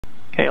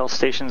Okay, all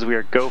stations, we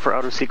are go for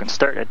auto sequence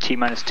start at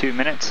T-minus 2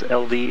 minutes.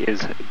 LD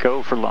is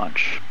go for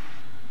launch.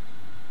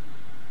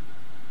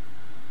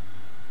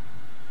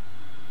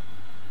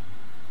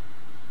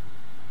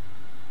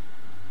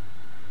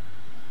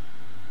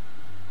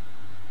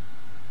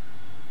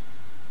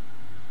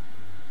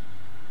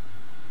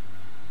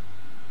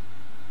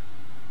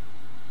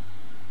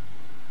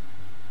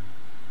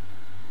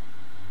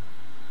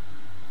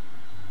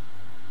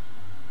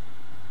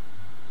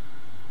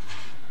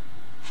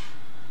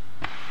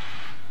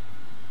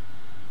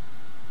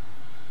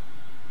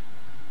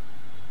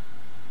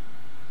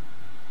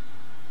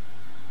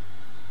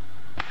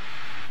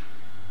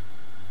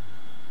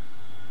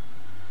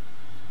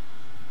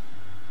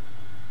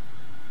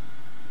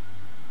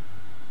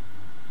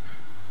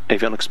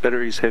 Avionics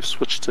batteries have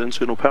switched to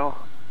internal power.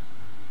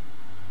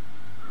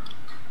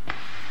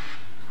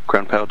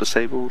 Ground power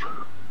disabled.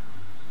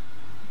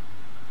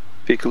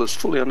 Vehicle is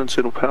fully on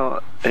internal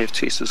power.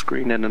 AFTS is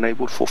green and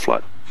enabled for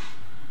flight.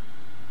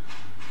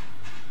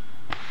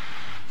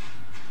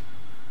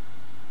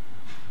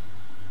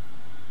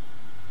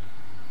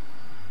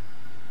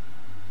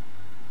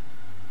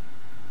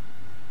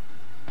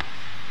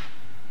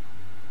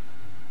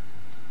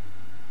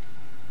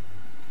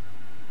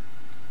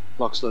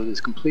 Box load is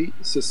complete.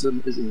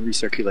 System is in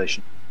recirculation.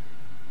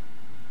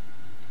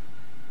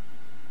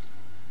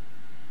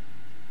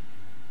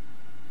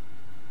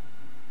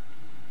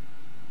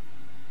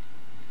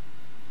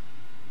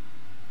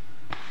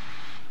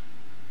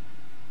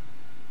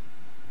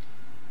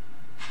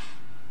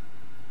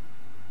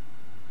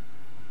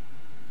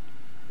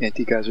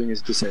 Anti-geysering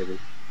is disabled.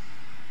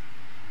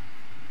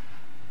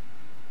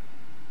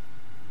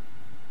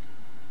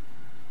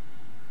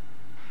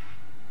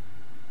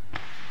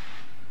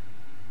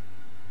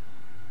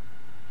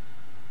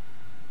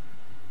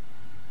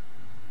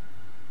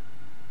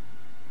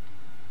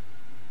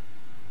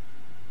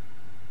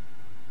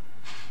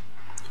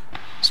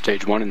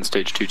 Stage 1 and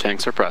Stage 2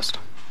 tanks are pressed.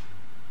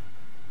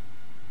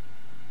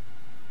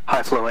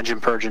 High flow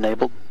engine purge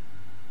enabled.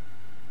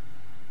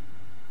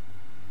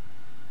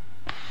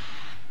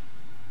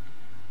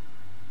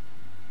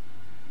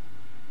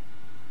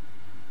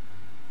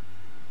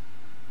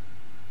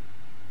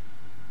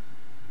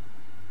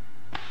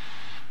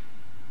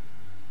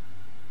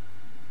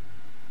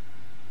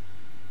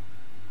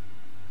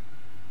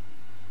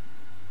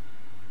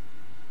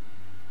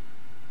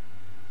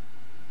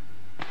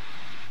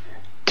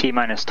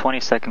 T-minus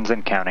 20 seconds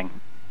and counting.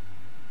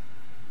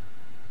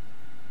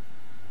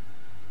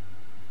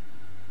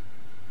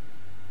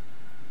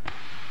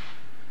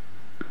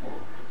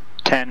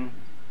 Ten,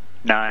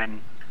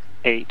 9,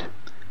 8,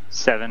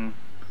 7,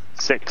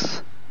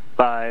 6,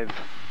 5,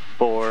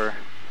 4,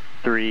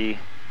 3,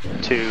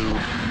 2,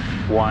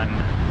 1.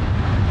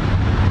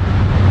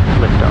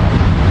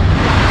 Liftoff.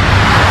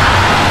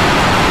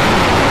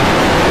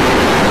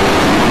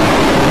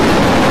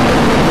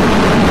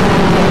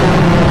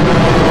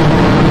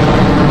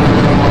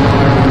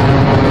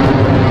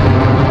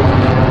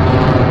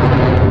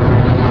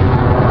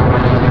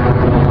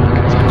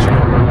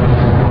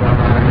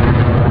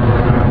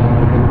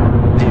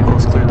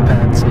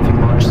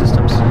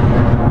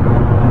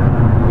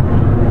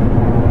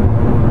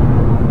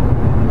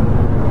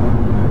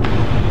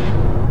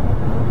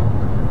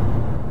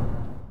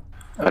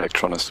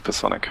 Electron is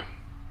supersonic.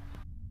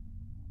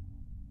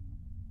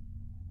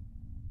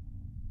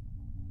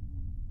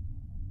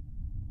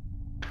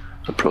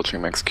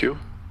 Approaching max Q.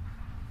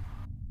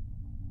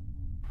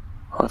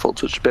 High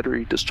voltage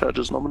battery discharge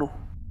is nominal.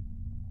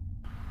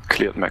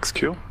 Cleared max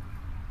Q.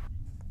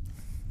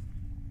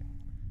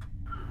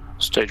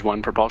 Stage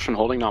 1 propulsion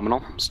holding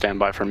nominal. Stand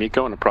by for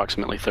MECO in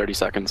approximately 30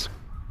 seconds.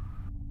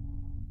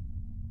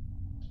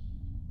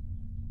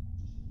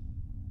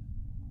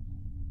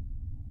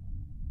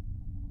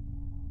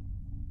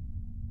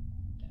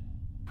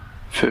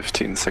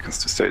 "15 seconds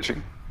to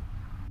staging."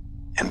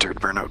 Entered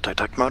burnout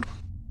detect mode.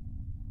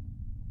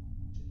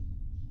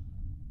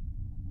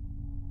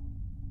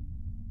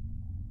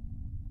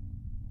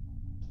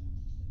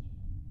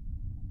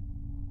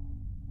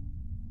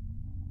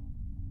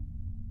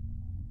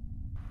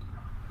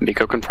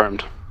 MECO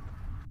confirmed.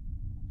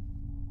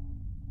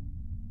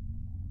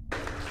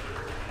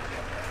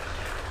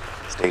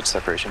 Stage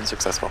separation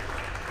successful.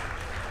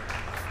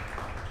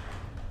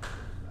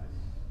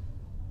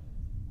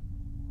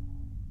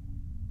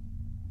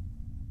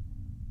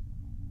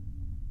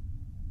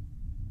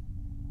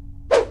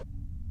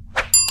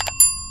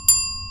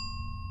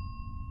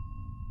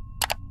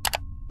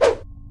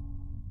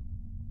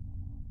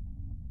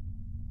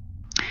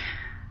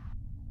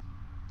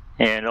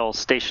 And all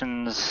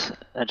stations,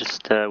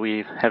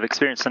 we have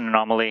experienced an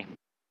anomaly.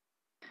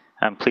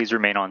 Please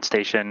remain on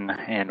station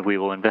and we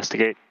will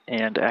investigate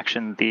and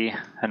action the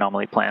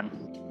anomaly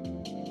plan.